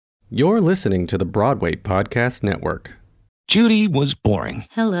You're listening to the Broadway Podcast Network. Judy was boring.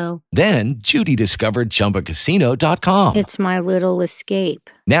 Hello. Then Judy discovered ChumbaCasino.com. It's my little escape.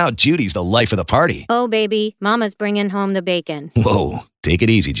 Now Judy's the life of the party. Oh, baby, mama's bringing home the bacon. Whoa, take it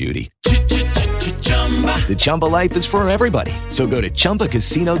easy, Judy. The Chumba life is for everybody. So go to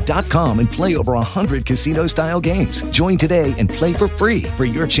ChumbaCasino.com and play over 100 casino-style games. Join today and play for free for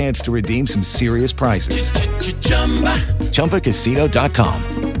your chance to redeem some serious prizes. ChumbaCasino.com.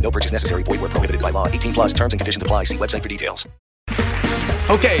 No purchase necessary. Void where prohibited by law. 18 plus terms and conditions apply. See website for details.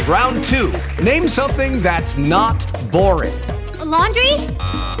 Okay, round two. Name something that's not boring. A laundry?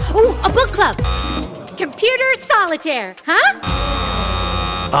 Ooh, a book club. Computer solitaire, huh?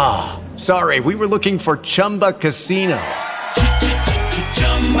 Ah, oh, sorry. We were looking for Chumba Casino.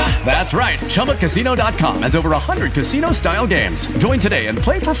 That's right. ChumbaCasino.com has over 100 casino-style games. Join today and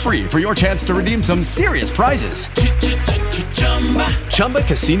play for free for your chance to redeem some serious prizes.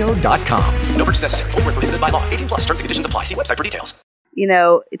 ChumbaCasino.com. No purchase necessary. Void where prohibited by law. 18 plus terms and conditions apply. See website for details. You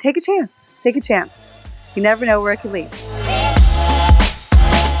know, take a chance. Take a chance. You never know where it could lead.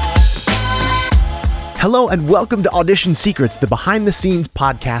 Hello and welcome to Audition Secrets, the behind-the-scenes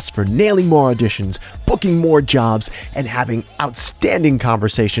podcast for nailing more auditions, booking more jobs, and having outstanding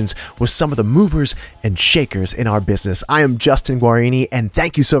conversations with some of the movers and shakers in our business. I am Justin Guarini, and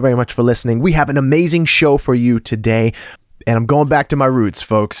thank you so very much for listening. We have an amazing show for you today. And I'm going back to my roots,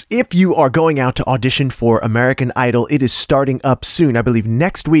 folks. If you are going out to audition for American Idol, it is starting up soon. I believe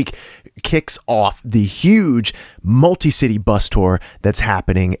next week kicks off the huge multi-city bus tour that's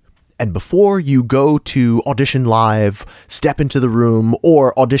happening. And before you go to audition live, step into the room,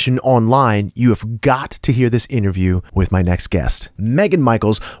 or audition online, you have got to hear this interview with my next guest. Megan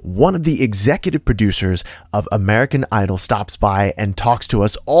Michaels, one of the executive producers of American Idol, stops by and talks to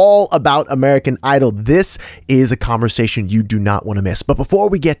us all about American Idol. This is a conversation you do not want to miss. But before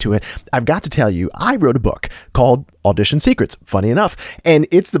we get to it, I've got to tell you, I wrote a book called Audition Secrets, funny enough, and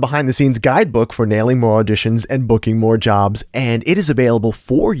it's the behind-the-scenes guidebook for nailing more auditions and booking more jobs, and it is available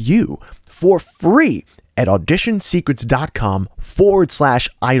for you for free at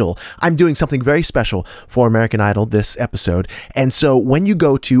auditionsecrets.com/idol. I'm doing something very special for American Idol this episode, and so when you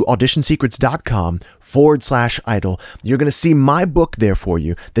go to auditionsecrets.com/idol, you're going to see my book there for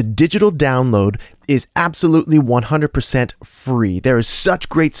you. The digital download is absolutely 100% free. There is such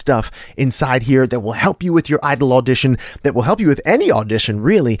great stuff inside here that will help you with your Idol audition, that will help you with any audition,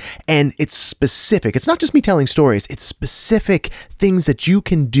 really. And it's specific. It's not just me telling stories. It's specific things that you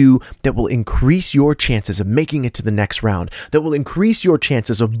can do that will increase your chances of making it to the next round, that will increase your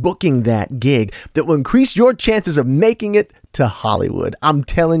chances of booking that gig, that will increase your chances of making it to Hollywood. I'm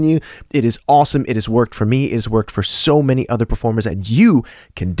telling you, it is awesome. It has worked for me. It has worked for so many other performers, and you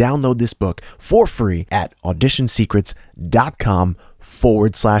can download this book for free at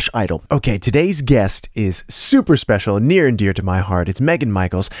auditionsecrets.com/idol. Okay, today's guest is super special and near and dear to my heart. It's Megan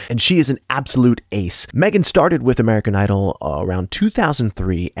Michaels, and she is an absolute ace. Megan started with American Idol around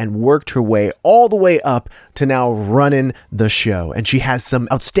 2003 and worked her way all the way up to now running the show. And she has some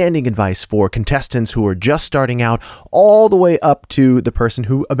outstanding advice for contestants who are just starting out, all the way up to the person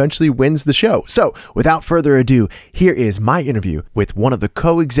who eventually wins the show. So, without further ado, here is my interview with one of the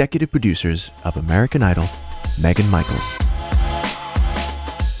co-executive producers of American Idol, Megan Michaels.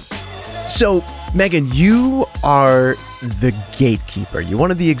 So, Megan, you are the gatekeeper. You're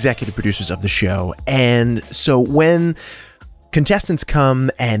one of the executive producers of the show. And so when contestants come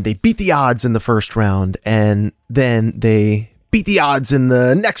and they beat the odds in the first round, and then they beat the odds in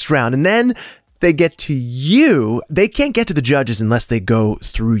the next round, and then they get to you, they can't get to the judges unless they go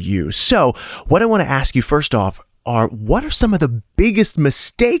through you. So what I want to ask you first off are, what are some of the biggest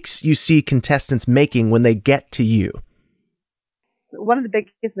mistakes you see contestants making when they get to you? One of the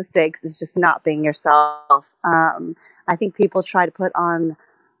biggest mistakes is just not being yourself. I think people try to put on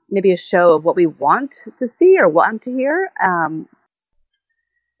maybe a show of what we want to see or want to hear.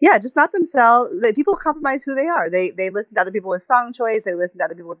 Just not themselves. People compromise who they are. They listen to other people with song choice. They listen to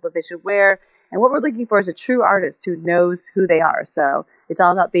other people with what they should wear. And what we're looking for is a true artist who knows who they are. So it's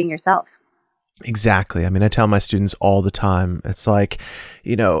all about being yourself. Exactly. I mean, I tell my students all the time, it's like,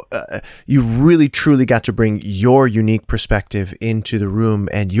 you've really truly got to bring your unique perspective into the room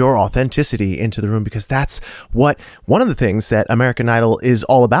and your authenticity into the room, because that's one of the things that American Idol is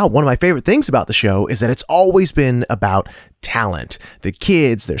all about. One of my favorite things about the show is that it's always been about talent, the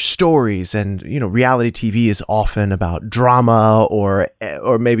kids, their stories, and reality TV is often about drama, or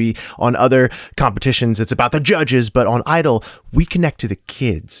maybe on other competitions it's about the judges, but on Idol we connect to the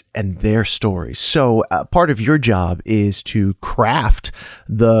kids and their stories. So part of your job is to craft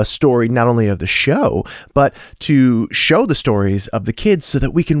the story not only of the show, but to show the stories of the kids so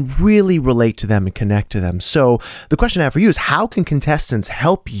that we can really relate to them and connect to them. So the question I have for you is, how can contestants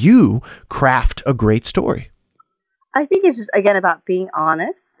help you craft a great story? I think it's just, again, about being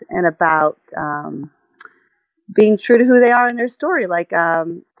honest and about being true to who they are in their story. Like,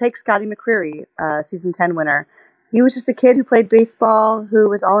 take Scotty McCreery, season 10 winner. He was just a kid who played baseball, who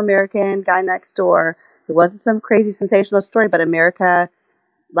was all-American, guy next door. It wasn't some crazy sensational story, but America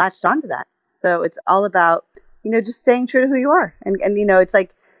latched onto that. So it's all about, just staying true to who you are. And it's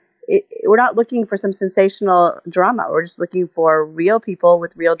like, we're not looking for some sensational drama. We're just looking for real people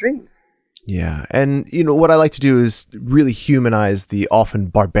with real dreams. Yeah. And, what I like to do is really humanize the often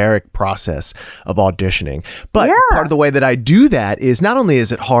barbaric process of auditioning. But part of the way that I do that is not only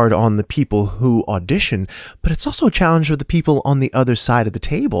is it hard on the people who audition, but it's also a challenge for the people on the other side of the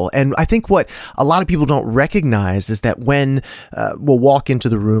table. And I think what a lot of people don't recognize is that when we'll walk into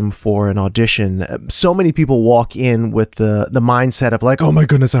the room for an audition, so many people walk in with the mindset of like, oh my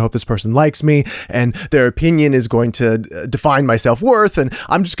goodness, I hope this person likes me, and their opinion is going to define my self-worth, and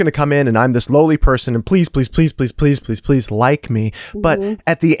I'm just going to come in and I'm this lowly person, and please like me. But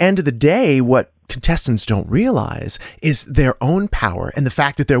at the end of the day, what contestants don't realize is their own power and the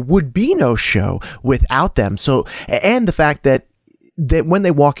fact that there would be no show without them. So, and the fact that when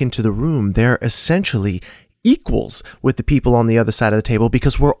they walk into the room, they're essentially equals with the people on the other side of the table,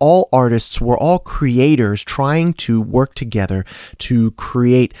 because we're all artists, we're all creators trying to work together to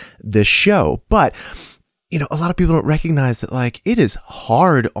create this show. But a lot of people don't recognize that, like, it is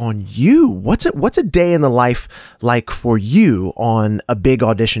hard on you. What's a day in the life like for you on a big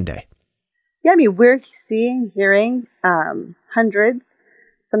audition day? Yeah, I mean, we're hearing hundreds.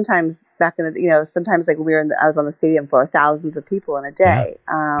 Sometimes back in the, sometimes like I was on the stadium floor, thousands of people in a day.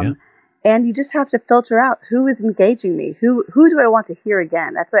 And you just have to filter out who is engaging me. Who do I want to hear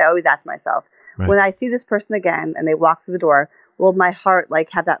again? That's what I always ask myself. Right. When I see this person again and they walk through the door, will my heart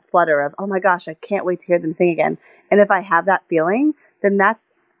have that flutter of, oh my gosh, I can't wait to hear them sing again. And if I have that feeling, then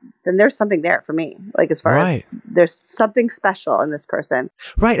there's something there for me. Like, as far as there's something special in this person.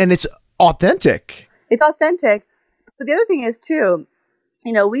 Right. And it's authentic. It's authentic. But the other thing is too,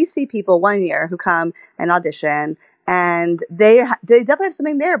 we see people one year who come and audition, and they definitely have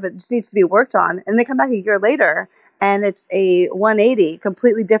something there, but it just needs to be worked on. And they come back a year later and it's a 180,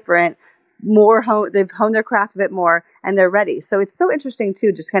 completely different. They've honed their craft a bit more, and they're ready. So it's so interesting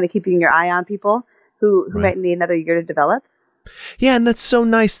too, just kind of keeping your eye on people who might need another year to develop. Yeah, and that's so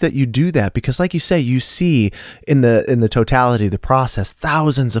nice that you do that, because like you say, you see in the totality of the process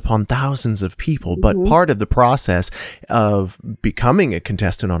thousands upon thousands of people, but part of the process of becoming a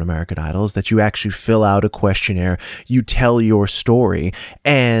contestant on American Idol is that you actually fill out a questionnaire, you tell your story,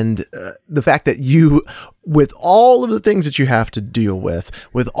 and the fact that you, with all of the things that you have to deal with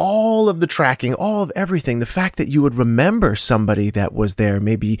all of the tracking, all of everything, the fact that you would remember somebody that was there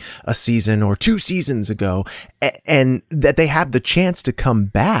maybe a season or 2 seasons ago, and that they have the chance to come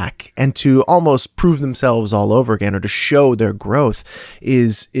back and to almost prove themselves all over again, or to show their growth,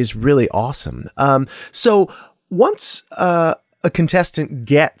 is really awesome. So once a contestant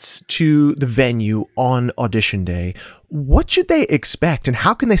gets to the venue on audition day, what should they expect, and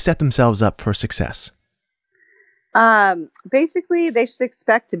how can they set themselves up for success? Basically, they should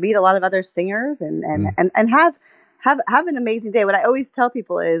expect to meet a lot of other singers and have an amazing day. What I always tell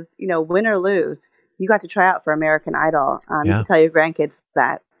people is, win or lose, you got to try out for American Idol. You can tell your grandkids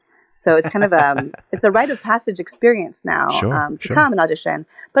that. So it's kind of it's a rite of passage experience now to come and audition.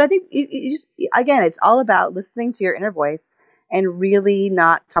 But I think you just, again, it's all about listening to your inner voice and really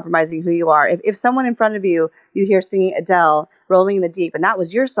not compromising who you are. If someone in front of you hear singing Adele, Rolling in the Deep, and that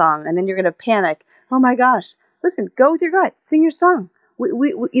was your song, and then you're going to panic, oh my gosh. Listen, go with your gut. Sing your song.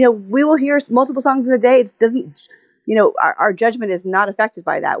 We will hear multiple songs in a day. It doesn't, our judgment is not affected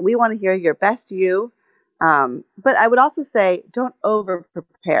by that. We want to hear your best you. But I would also say, don't over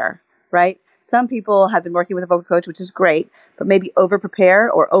prepare, right? Some people have been working with a vocal coach, which is great, but maybe over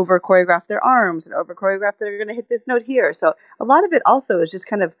prepare or over choreograph their arms and over choreograph that they're going to hit this note here. So a lot of it also is just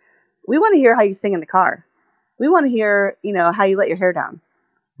kind of, we want to hear how you sing in the car. We want to hear, how you let your hair down.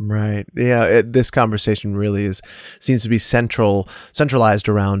 Right. Yeah. This conversation really seems to be centralized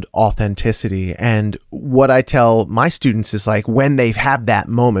around authenticity. And what I tell my students is like when they've had that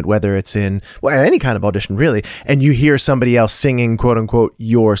moment, whether it's in any kind of audition really, and you hear somebody else singing quote unquote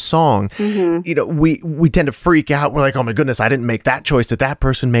your song, we tend to freak out. We're like, oh my goodness, I didn't make that choice that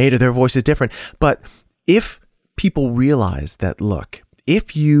person made, or their voice is different. But if people realize that, look,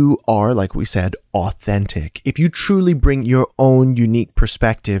 if you are, like we said, authentic, if you truly bring your own unique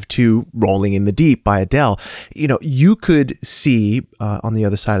perspective to Rolling in the Deep by Adele, you could see on the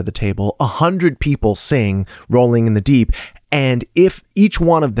other side of the table 100 people sing Rolling in the Deep. And if each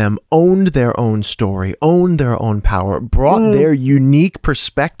one of them owned their own story, owned their own power, brought their unique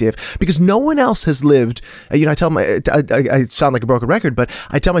perspective, because no one else has lived, I tell I sound like a broken record, but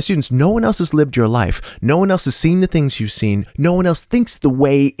I tell my students, no one else has lived your life. No one else has seen the things you've seen. No one else thinks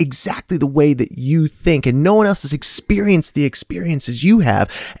exactly the way that you think, and no one else has experienced the experiences you have.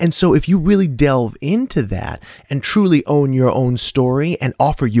 And so if you really delve into that and truly own your own story and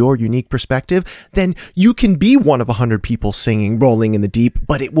offer your unique perspective, then you can be one of 100 people singing Rolling in the Deep,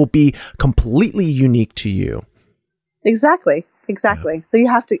 but it will be completely unique to you. Exactly. Yeah. So you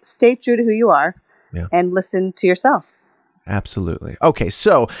have to stay true to who you are and listen to yourself. Absolutely. Okay,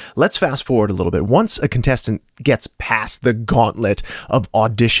 so let's fast forward a little bit. Once a contestant gets past the gauntlet of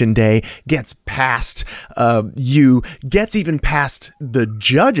audition day, gets past gets even past the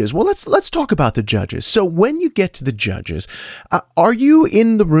judges. Well, let's talk about the judges. So when you get to the judges, are you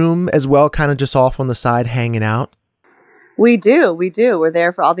in the room as well, kind of just off on the side hanging out? We do. We're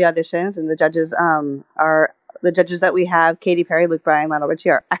there for all the auditions, and the judges are the judges that we have. Katy Perry, Luke Bryan, Lionel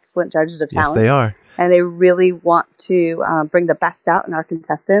Richie are excellent judges of talent. Yes, they are. And they really want to bring the best out in our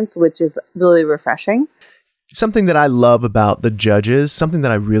contestants, which is really refreshing. Something that I love about the judges, something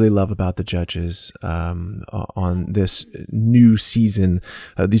that I really love about the judges on this new season,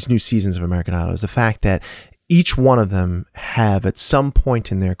 these new seasons of American Idol, is the fact that each one of them have at some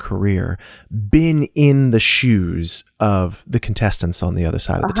point in their career been in the shoes of the contestants on the other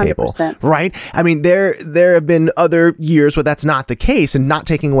side of the 100%. Table, right? I mean, there have been other years where that's not the case, and not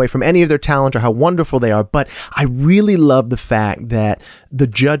taking away from any of their talent or how wonderful they are, but I really love the fact that the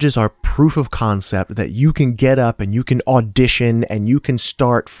judges are proof of concept that you can get up and you can audition and you can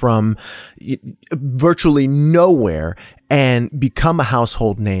start from virtually nowhere and become a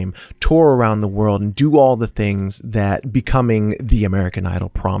household name, tour around the world, and do all the things that becoming the American Idol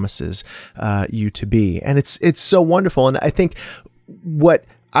promises you to be. And it's so wonderful. And I think what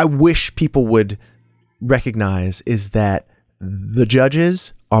I wish people would recognize is that the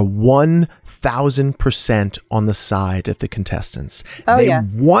judges are 1,000% on the side of the contestants. Oh, they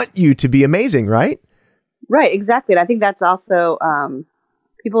yes. want you to be amazing, right? Right, exactly. And I think that's also...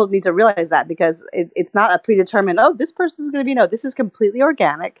 people need to realize that, because it's not a predetermined, this person's going to be, no, this is completely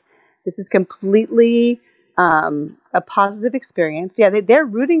organic. This is completely a positive experience. Yeah, they're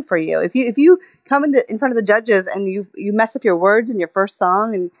rooting for you. If you come in front of the judges and you mess up your words in your first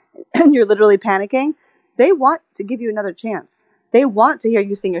song and you're literally panicking, they want to give you another chance. They want to hear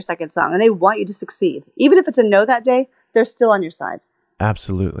you sing your second song, and they want you to succeed. Even if it's a no that day, they're still on your side.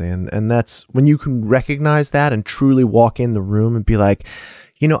 Absolutely. And that's when you can recognize that and truly walk in the room and be like,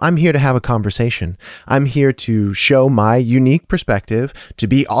 I'm here to have a conversation. I'm here to show my unique perspective, to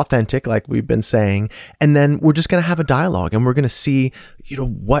be authentic, like we've been saying. And then we're just going to have a dialogue, and we're going to see,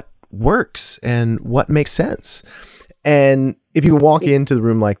 what works and what makes sense. And if you walk into the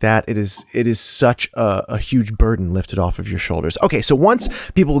room like that, it is such a huge burden lifted off of your shoulders. Okay, so once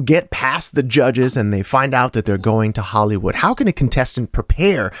people get past the judges and they find out that they're going to Hollywood, how can a contestant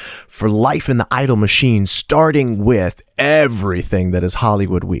prepare for life in the Idol machine, starting with everything that is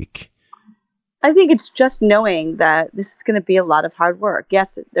Hollywood Week? I think it's just knowing that this is going to be a lot of hard work.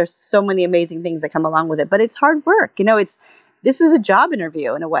 Yes, there's so many amazing things that come along with it, but it's hard work. This is a job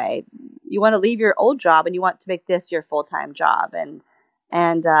interview in a way. You want to leave your old job and you want to make this your full-time job. And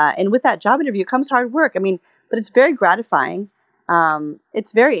with that job interview comes hard work. I mean, but it's very gratifying.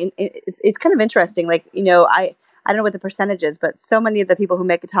 It's kind of interesting. Like, I don't know what the percentage is, but so many of the people who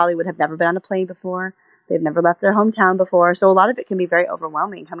make it to Hollywood have never been on a plane before. They've never left their hometown before. So a lot of it can be very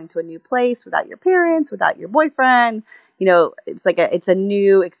overwhelming, coming to a new place without your parents, without your boyfriend. It's a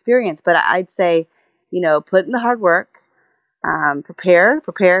new experience. But I'd say, put in the hard work. Prepare.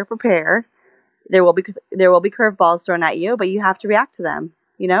 There will be curveballs thrown at you, but you have to react to them,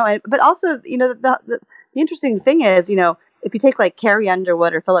 but also, the interesting thing is, if you take like Carrie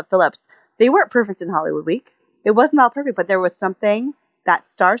Underwood or Philip Phillips, they weren't perfect in Hollywood Week. It wasn't all perfect, but there was something, that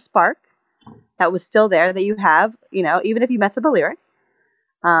star spark that was still there that you have, even if you mess up a lyric,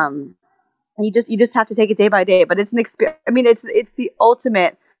 and you just have to take it day by day, but it's an experience. I mean, it's the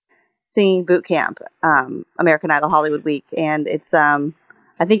ultimate singing boot camp, American Idol Hollywood Week, and it's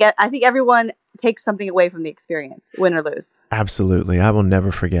I think everyone takes something away from the experience, win or lose. Absolutely. I will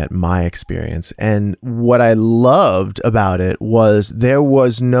never forget my experience. And what I loved about it was there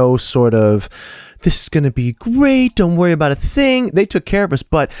was no sort of, this is going to be great, don't worry about a thing. They took care of us.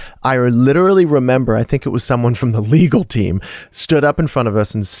 But I literally remember, I think it was someone from the legal team stood up in front of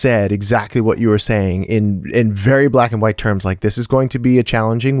us and said exactly what you were saying in very black and white terms, like, this is going to be a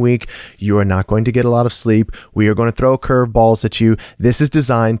challenging week. You are not going to get a lot of sleep. We are going to throw curveballs at you. This is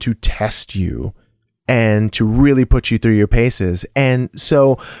designed to test you and to really put you through your paces. And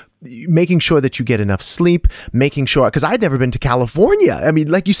so making sure that you get enough sleep, making sure, because I'd never been to California. I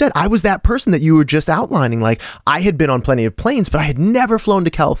mean, like you said, I was that person that you were just outlining. Like, I had been on plenty of planes, but I had never flown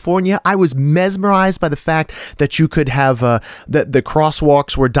to California. I was mesmerized by the fact that you could have the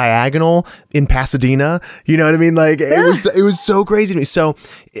crosswalks were diagonal in Pasadena. You know what I mean? Like, it was so crazy to me. So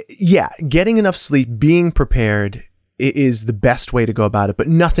yeah, getting enough sleep, being prepared is the best way to go about it, but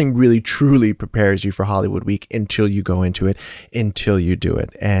nothing really truly prepares you for Hollywood Week until you go into it, until you do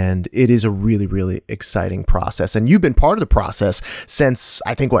it. And it is a really, really exciting process. And you've been part of the process since,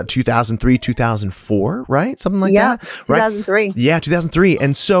 I think, 2003, 2004, right? Something like that? 2003. Right? Yeah, 2003.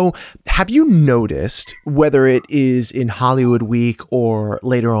 And so have you noticed, whether it is in Hollywood Week or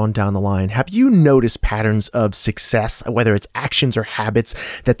later on down the line, have you noticed patterns of success, whether it's actions or habits,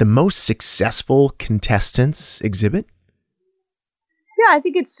 that the most successful contestants exhibit? Yeah, I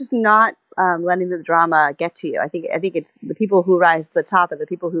think it's just not letting the drama get to you. I think it's the people who rise to the top and the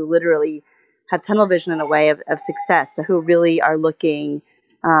people who literally have tunnel vision in a way of success, who really are looking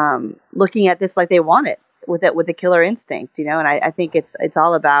at this like they want it with a killer instinct, you know. And I think it's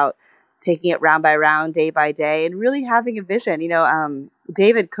all about taking it round by round, day by day, and really having a vision. You know,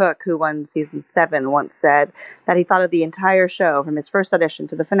 David Cook, who won season 7, once said that he thought of the entire show from his first audition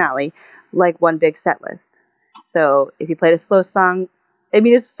to the finale like one big set list. So if you played a slow song, I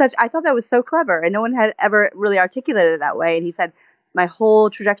mean, I thought that was so clever, and no one had ever really articulated it that way. And he said, my whole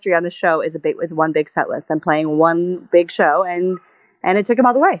trajectory on the show is one big set list. I'm playing one big show, and it took him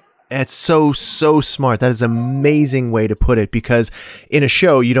all the way. It's so smart. That is an amazing way to put it, because in a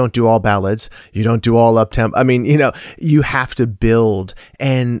show, you don't do all ballads. You don't do all up-tempo. I mean, you know, you have to build,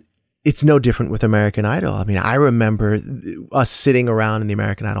 and it's no different with American Idol. I mean, I remember us sitting around in the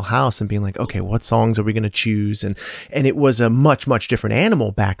American Idol house and being like, okay, what songs are we going to choose? And it was a much, much different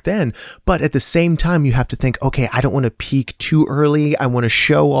animal back then. But at the same time, you have to think, okay, I don't want to peak too early. I want to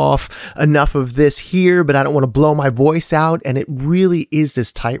show off enough of this here, but I don't want to blow my voice out. And it really is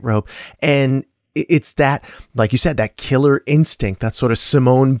this tightrope. And it's that, like you said, that killer instinct, that sort of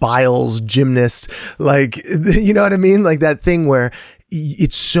Simone Biles gymnast, like, you know what I mean? Like that thing where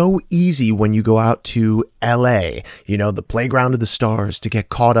it's so easy when you go out to LA, you know, the playground of the stars, to get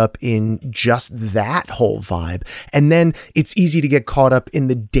caught up in just that whole vibe. And then it's easy to get caught up in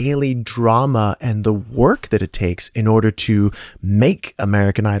the daily drama and the work that it takes in order to make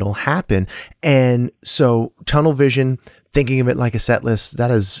American Idol happen. And so tunnel vision, thinking of it like a set list,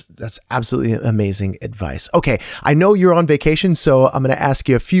 that's absolutely amazing advice. Okay, I know you're on vacation, so I'm going to ask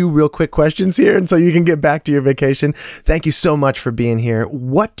you a few real quick questions here, and so you can get back to your vacation. Thank you so much for being here.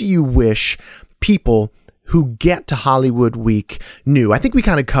 What do you wish people who get to Hollywood Week knew? I think we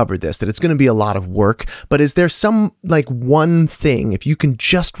kind of covered this, that it's going to be a lot of work, but is there some, like, one thing, if you can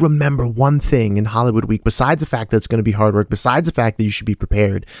just remember one thing in Hollywood Week, besides the fact that it's going to be hard work, besides the fact that you should be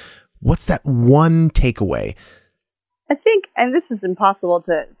prepared, what's that one takeaway? I think, and this is impossible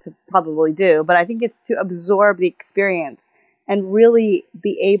to probably do, but I think it's to absorb the experience and really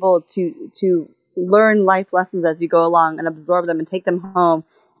be able to learn life lessons as you go along and absorb them and take them home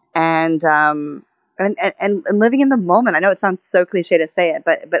and living in the moment. I know it sounds so cliche to say it,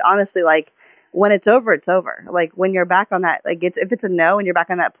 but honestly, like, when it's over, it's over. Like, when you're back on that, like, if it's a no and you're back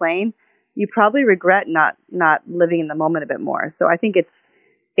on that plane, you probably regret not living in the moment a bit more. So I think it's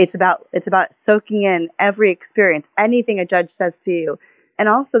about soaking in every experience, anything a judge says to you, and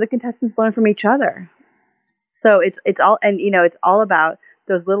also the contestants learn from each other. So it's all, and you know, it's all about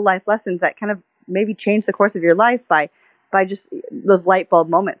those little life lessons that kind of maybe change the course of your life by just those light bulb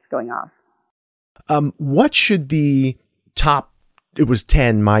moments going off. What should the top, it was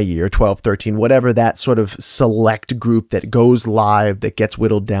 10 my year, 12, 13, whatever, that sort of select group that goes live, that gets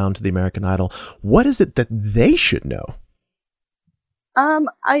whittled down to the American Idol, what is it that they should know?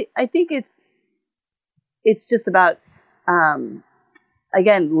 I think it's just about,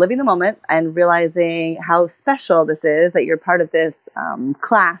 again, living the moment and realizing how special this is, that you're part of this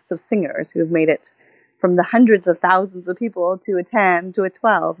class of singers who've made it from the hundreds of thousands of people to a 10 to a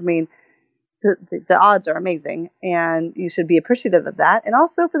 12. I mean, the odds are amazing, and you should be appreciative of that. And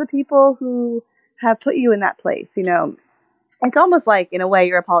also for the people who have put you in that place. You know, it's almost like, in a way,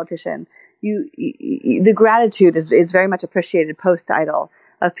 you're a politician. The gratitude is very much appreciated post-Idol,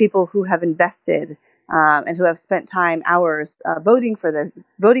 of people who have invested and who have spent time, hours voting for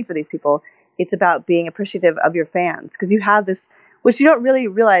these people. It's about being appreciative of your fans, because you have this, which you don't really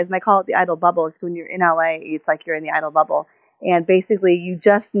realize, and I call it the Idol bubble, because when you're in LA, it's like you're in the Idol bubble. And basically, you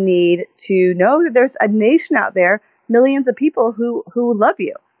just need to know that there's a nation out there, millions of people who love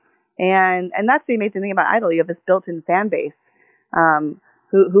you. And that's the amazing thing about Idol. You have this built-in fan base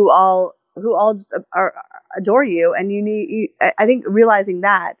who all just adore you. And I think realizing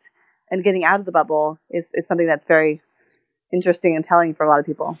that and getting out of the bubble is something that's very interesting and telling for a lot of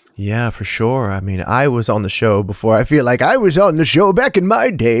people. Yeah, for sure. I mean, I was on the show before. I feel like I was on the show back in my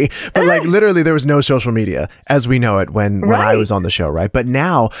day, but like literally there was no social media as we know it when I was on the show, right? But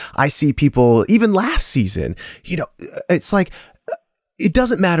now I see people, even last season, you know, it's like, it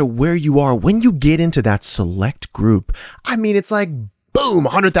doesn't matter where you are. When you get into that select group, I mean, it's like, boom,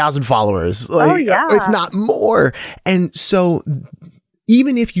 100,000 followers, like, if not more. And so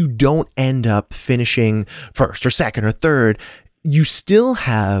even if you don't end up finishing first or second or third, you still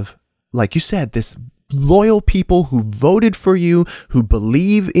have, like you said, this loyal people who voted for you, who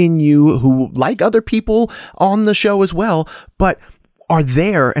believe in you, who like other people on the show as well, but are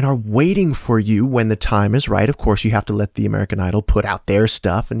there and are waiting for you when the time is right. Of course, you have to let the American Idol put out their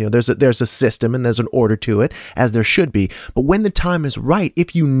stuff, and you know there's a system and there's an order to it, as there should be. But when the time is right,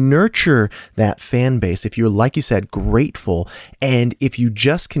 if you nurture that fan base, if you're, like you said, grateful, and if you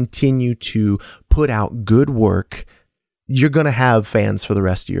just continue to put out good work, you're going to have fans for the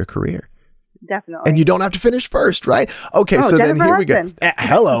rest of your career. Definitely. And you don't have to finish first, right? Okay, so Jennifer then here Hudson. we go.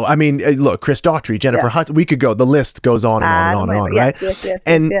 Hello. I mean, look, Chris Daughtry, Jennifer Hudson. We could go. The list goes on and on and on and on, right?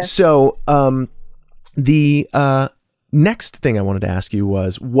 Yes. So the next thing I wanted to ask you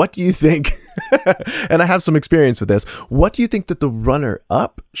was, what do you think, and I have some experience with this, what do you think that the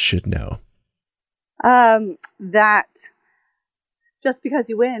runner-up should know? That just because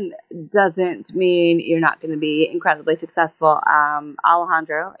you win doesn't mean you're not going to be incredibly successful.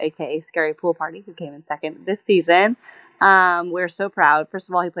 Alejandro, aka Scary Pool Party, who came in second this season. We're so proud. First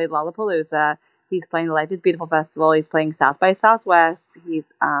of all, he played Lollapalooza. He's playing the Life is Beautiful Festival. He's playing South by Southwest. He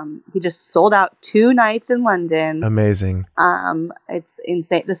just sold out 2 nights in London. Amazing. It's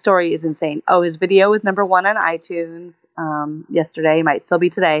insane. The story is insane. Oh, his video was number 1 on iTunes yesterday. Might still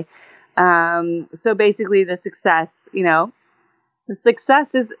be today. So basically, the success, you know. The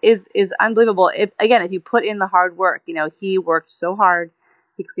success is unbelievable. If you put in the hard work, you know, he worked so hard.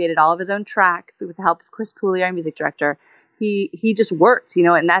 He created all of his own tracks with the help of Chris Pooley, our music director. He just worked, you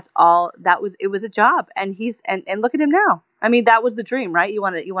know, and that's all. It was a job, and and look at him now. I mean, that was the dream, right? You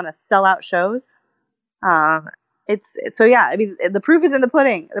want to sell out shows. It's so yeah. I mean, the proof is in the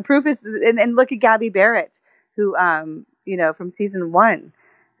pudding. The proof is, and look at Gabby Barrett, who you know, from season 1.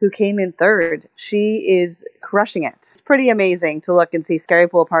 Who came in third. She is crushing it. It's pretty amazing to look and see Scary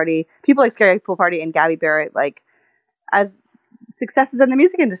Pool Party, people like Scary Pool Party and Gabby Barrett, like, as successes in the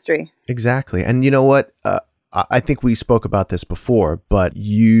music industry. Exactly. And you know what? I think we spoke about this before, but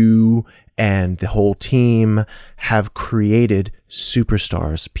you and the whole team have created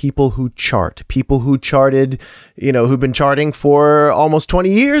superstars, people who chart, people who charted, you know, who've been charting for almost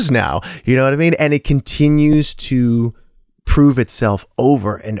 20 years now. You know what I mean? And it continues to prove itself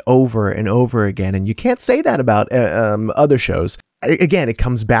over and over and over again. And you can't say that about other shows. Again, it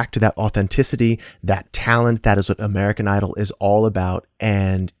comes back to that authenticity, that talent. That is what American Idol is all about.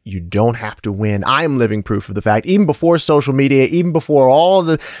 And you don't have to win. I am living proof of the fact, even before social media, even before all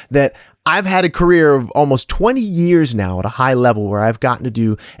that I've had a career of almost 20 years now at a high level where I've gotten to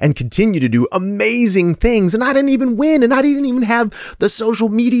do and continue to do amazing things. And I didn't even win, and I didn't even have the social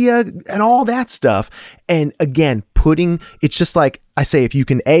media and all that stuff. And again, it's just like I say, if you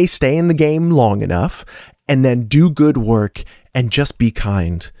can stay in the game long enough and then do good work and just be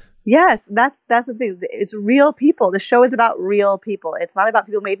kind. Yes, that's the thing. It's real people. The show is about real people. It's not about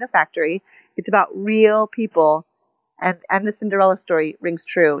people made in a factory. It's about real people. And the Cinderella story rings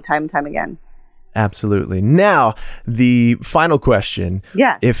true time and time again. Absolutely. Now, the final question.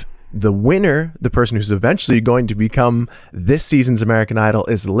 Yes. If the winner, the person who's eventually going to become this season's American Idol,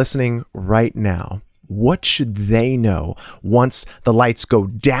 is listening right now, what should they know once the lights go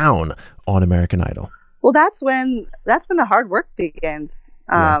down on American Idol? Well, that's when the hard work begins.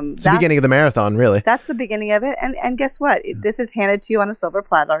 It's the beginning of the marathon, really. That's the beginning of it. And guess what? This is handed to you on a silver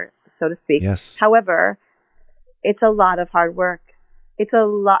platter, so to speak. Yes. However, it's a lot of hard work. It's a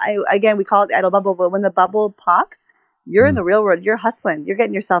lot. Again, we call it the Idol bubble, but when the bubble pops, you're in the real world. You're hustling. You're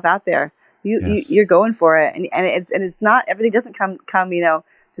getting yourself out there. you're going for it, and it's not, everything doesn't come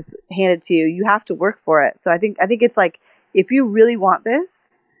just handed to you. You have to work for it. So I think it's like, if you really want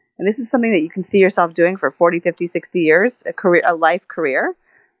this, and this is something that you can see yourself doing for 40, 50, 60 years, a life career,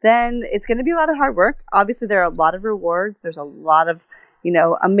 then it's going to be a lot of hard work. Obviously, there are a lot of rewards. There's a lot of,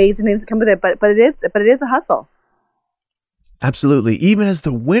 amazing things that come with it, but it is a hustle. Absolutely. Even as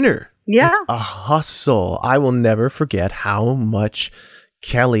the winner, yeah, it's a hustle. I will never forget how much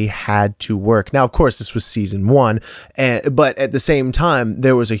Kelly had to work. Now, of course, this was season 1, but at the same time,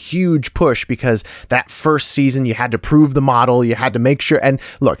 there was a huge push because that first season, you had to prove the model. You had to make sure. And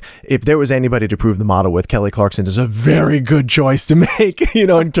look, if there was anybody to prove the model with, Kelly Clarkson is a very good choice to make,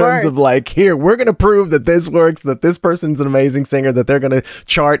 in terms of like, here, we're going to prove that this works, that this person's an amazing singer, that they're going to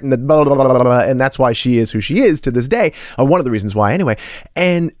chart, and that blah, blah, blah, blah, blah. And that's why she is who she is to this day. One of the reasons why, anyway.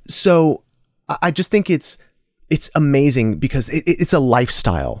 And so I just think it's amazing because it's a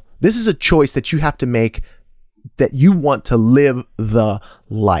lifestyle. This is a choice that you have to make, that you want to live the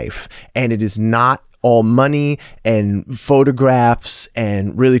life. And it is not all money and photographs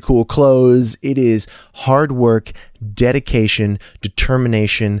and really cool clothes. It is hard work, dedication,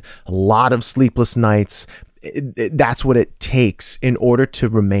 determination, a lot of sleepless nights. That's what it takes in order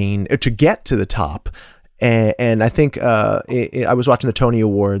to get to the top. And I think I was watching the Tony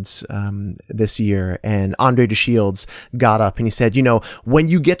Awards this year, and Andre DeShields got up and he said, when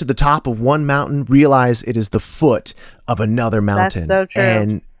you get to the top of one mountain, realize it is the foot of another mountain. That's so true.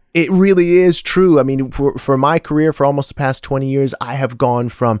 And it really is true. I mean, for my career, for almost the past 20 years, I have gone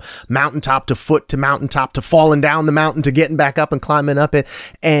from mountaintop to foot to mountaintop to falling down the mountain to getting back up and climbing up it.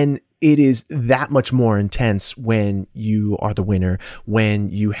 And it is that much more intense when you are the winner,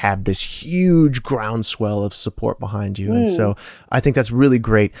 when you have this huge groundswell of support behind you. And so I think that's really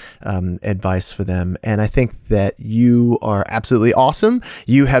great advice for them. And I think that you are absolutely awesome.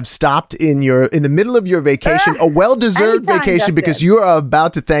 You have stopped in the middle of your vacation, a well-deserved vacation, Justin, because you are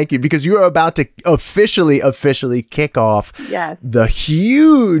about to officially kick off the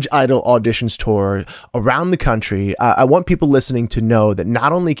huge Idol auditions tour around the country. I want people listening to know that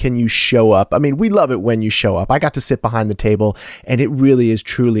not only can you show up. I mean, we love it when you show up. I got to sit behind the table, and it really is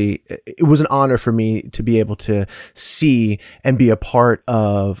it was an honor for me to be able to see and be a part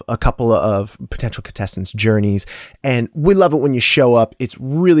of a couple of potential contestants' journeys. And we love it when you show up. It's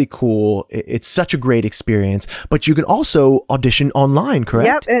really cool. It's such a great experience, but you can also audition online, correct?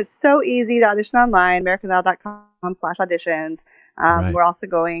 Yep. And it's so easy to audition online, americanidol.com/auditions. Right. We're also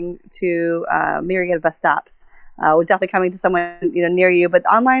going to myriad bus stops. We're definitely coming to someone near you, but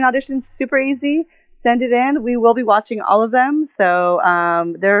online auditions, super easy. Send it in. We will be watching all of them. So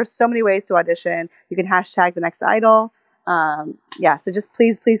there are so many ways to audition. You can hashtag the next idol. So just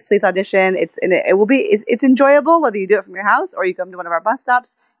please audition. It's enjoyable whether you do it from your house or you come to one of our bus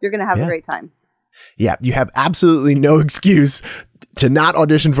stops. You're going to have a great time. Yeah, you have absolutely no excuse to not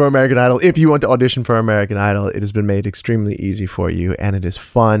audition for American Idol. If you want to audition for American Idol, it has been made extremely easy for you, and it is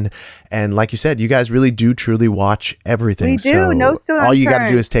fun. And like you said, you guys really do truly watch everything. We do. So no stone unturned. All you got to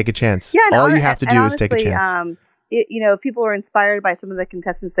do is take a chance. Yeah, all you have to do honestly, is take a chance. If people were inspired by some of the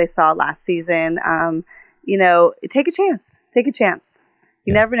contestants they saw last season, take a chance. Take a chance.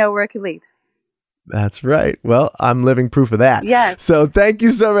 You never know where it could lead. That's right. Well, I'm living proof of that. Yes. So thank you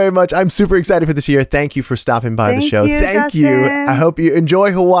so very much. I'm super excited for this year. Thank you for stopping by the show. Thank you. I hope you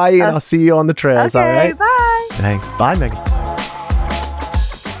enjoy Hawaii, and I'll see you on the trails. Okay, all right. Bye. Thanks. Bye, Megan.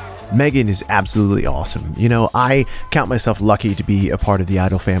 Megan is absolutely awesome. I count myself lucky to be a part of the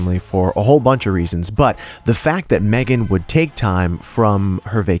Idol family for a whole bunch of reasons, but the fact that Megan would take time from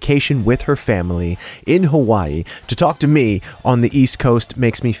her vacation with her family in Hawaii to talk to me on the East Coast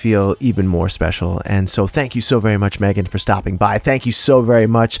makes me feel even more special. And so thank you so very much, Megan, for stopping by. Thank you so very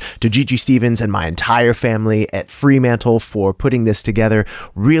much to Gigi Stevens and my entire family at Fremantle for putting this together.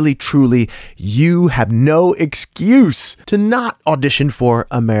 Really, truly, you have no excuse to not audition for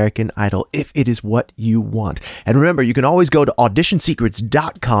American Idol if it is what you want. And remember, you can always go to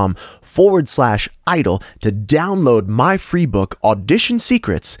auditionsecrets.com/idol to download my free book, Audition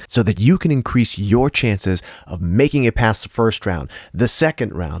Secrets, so that you can increase your chances of making it past the first round, the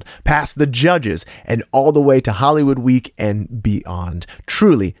second round, past the judges, and all the way to Hollywood Week and beyond.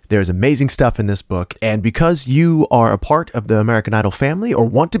 Truly, there's amazing stuff in this book. And because you are a part of the American Idol family or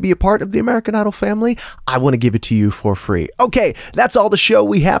want to be a part of the American Idol family, I want to give it to you for free. Okay, that's all the show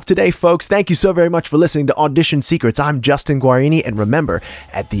we have today, folks. Thank you so very much for listening to Audition Secrets. I'm Justin Guarini, and remember,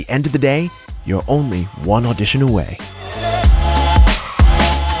 at the end of the day, you're only one audition away.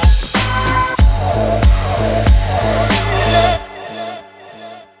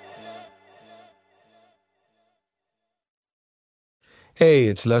 Hey,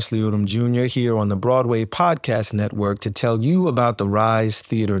 it's Leslie Odom Jr. here on the Broadway Podcast Network to tell you about the Rise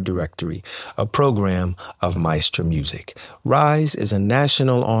Theater Directory, a program of Maestro Music. Rise is a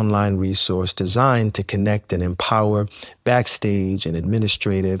national online resource designed to connect and empower backstage and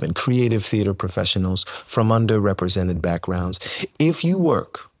administrative and creative theater professionals from underrepresented backgrounds. If you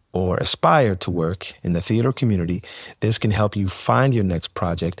work or aspire to work in the theater community, this can help you find your next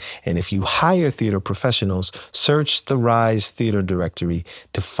project. And if you hire theater professionals, search the Rise Theater Directory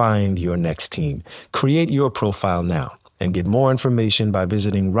to find your next team. Create your profile now and get more information by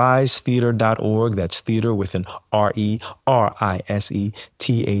visiting risetheater.org. That's theater with an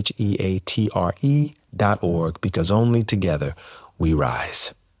RERISETHEATRE.org, because only together we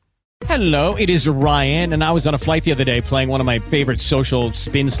rise. Hello, it is Ryan, and I was on a flight the other day playing one of my favorite social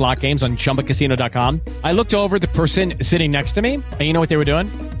spin slot games on ChumbaCasino.com. I looked over at the person sitting next to me, and you know what they were doing?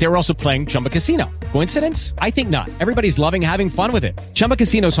 They were also playing Chumba Casino. Coincidence? I think not. Everybody's loving having fun with it. Chumba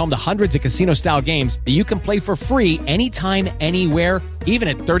Casino is home to hundreds of casino-style games that you can play for free anytime, anywhere, even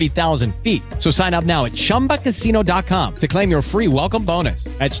at 30,000 feet. So sign up now at ChumbaCasino.com to claim your free welcome bonus.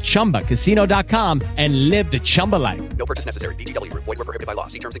 That's ChumbaCasino.com and live the Chumba life. No purchase necessary. VGW. Void where prohibited by law.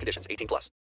 See terms and conditions. 18+.